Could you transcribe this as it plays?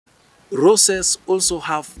Roses also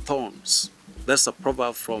have thorns. That's a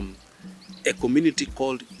proverb from a community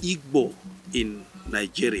called Igbo in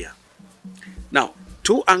Nigeria. Now,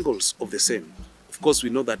 two angles of the same. Of course, we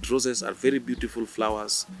know that roses are very beautiful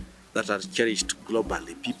flowers that are cherished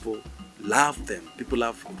globally. People love them. People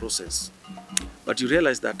love roses. But you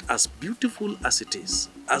realize that as beautiful as it is,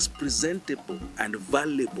 as presentable and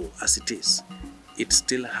valuable as it is, it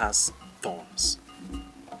still has thorns.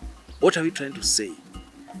 What are we trying to say?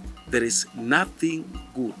 There is nothing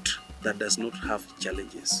good that does not have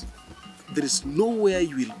challenges. There is nowhere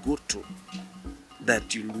you will go to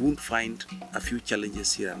that you won't find a few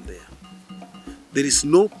challenges here and there. There is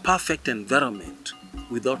no perfect environment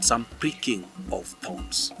without some pricking of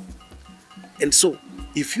thorns. And so,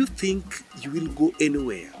 if you think you will go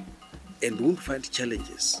anywhere and won't find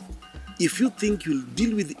challenges, if you think you'll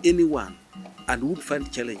deal with anyone and won't find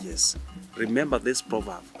challenges, remember this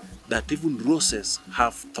proverb that even roses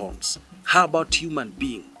have thorns. How about human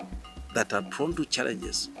beings that are prone to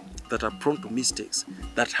challenges, that are prone to mistakes,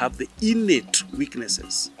 that have the innate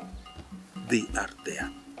weaknesses? They are there.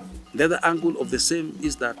 The other angle of the same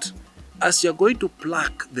is that as you're going to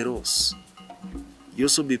pluck the rose, you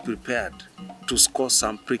also be prepared to score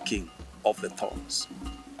some pricking of the thorns.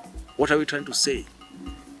 What are we trying to say?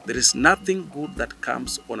 There is nothing good that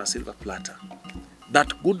comes on a silver platter.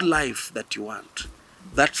 That good life that you want,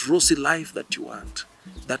 that rosy life that you want,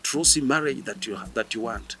 that rosy marriage that you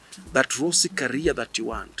want, that rosy career that you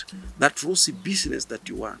want, that rosy business that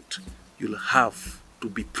you want, you'll have to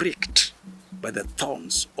be pricked by the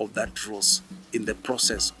thorns of that rose in the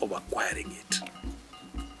process of acquiring it.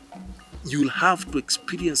 You'll have to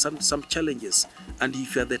experience some challenges, and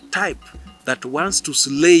if you're the type that wants to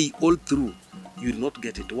slay all through, you'll not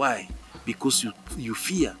get it. Why? Because you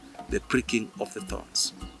fear the pricking of the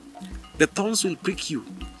thorns. The thorns will prick you.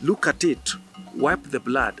 Look at it, wipe the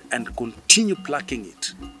blood, and continue plucking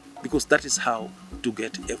it, because that is how to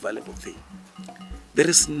get a valuable thing. There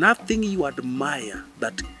is nothing you admire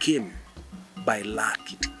that came by luck.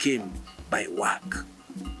 It came by work.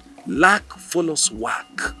 Luck follows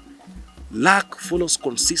work. Luck follows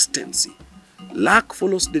consistency. Luck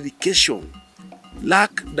follows dedication.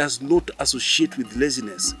 Luck does not associate with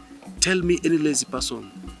laziness. Tell me any lazy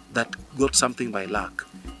person that got something by luck.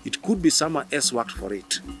 It could be someone else worked for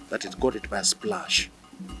it, that it got it by a splash.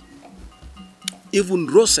 Even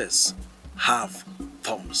roses have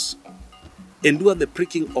thorns. Endure the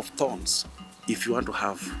pricking of thorns if you want to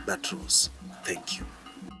have that rose. Thank you.